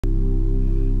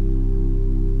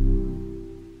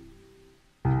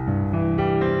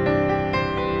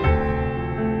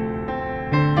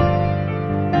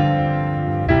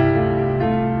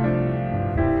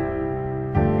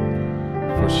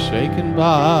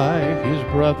by his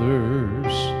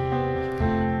brothers.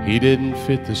 He didn't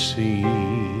fit the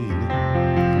scene.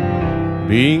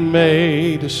 Being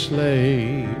made a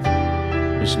slave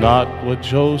was not what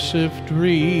Joseph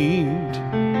dreamed.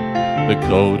 The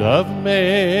coat of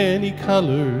many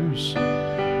colors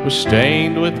was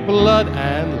stained with blood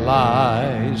and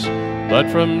lies,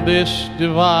 but from this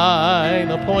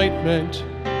divine appointment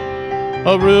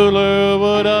a ruler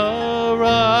would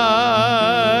arise.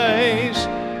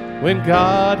 When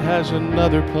God has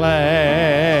another plan,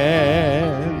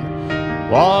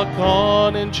 walk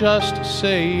on and just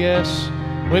say yes.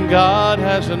 When God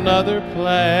has another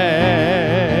plan,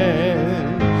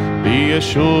 be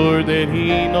assured that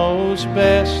He knows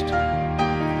best.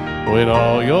 When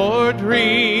all your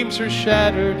dreams are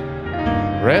shattered,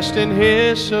 rest in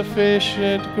His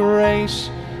sufficient grace.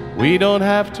 We don't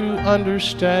have to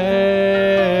understand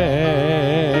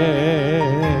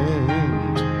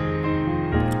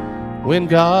when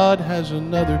God has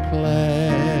another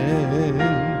plan.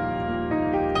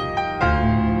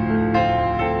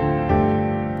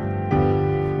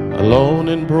 Alone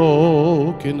and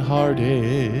broken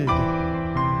hearted,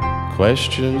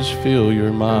 questions fill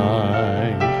your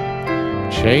mind.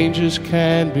 Changes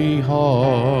can be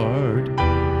hard,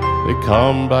 they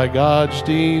come by God's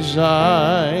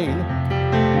design.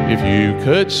 If you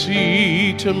could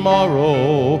see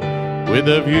tomorrow with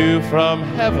a view from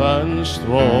heaven's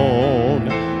throne,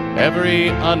 every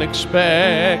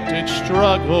unexpected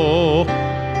struggle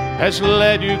has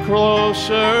led you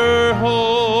closer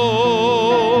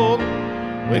home.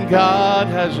 When God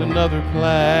has another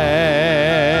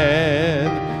plan,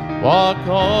 walk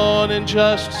on and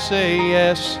just say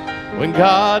yes. When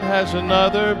God has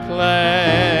another plan,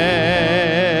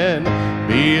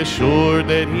 be assured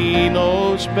that He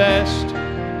knows best.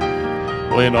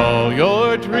 When all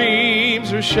your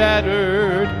dreams are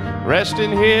shattered, rest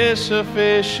in His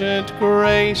sufficient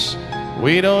grace.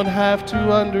 We don't have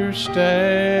to understand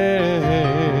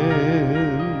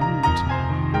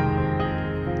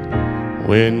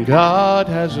when God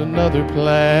has another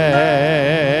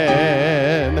plan.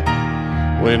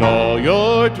 When all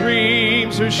your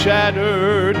dreams are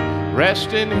shattered,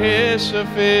 rest in His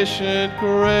sufficient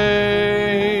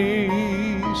grace.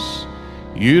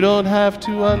 You don't have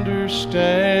to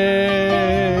understand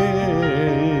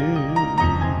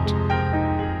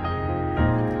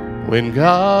when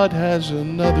God has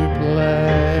another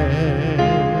plan.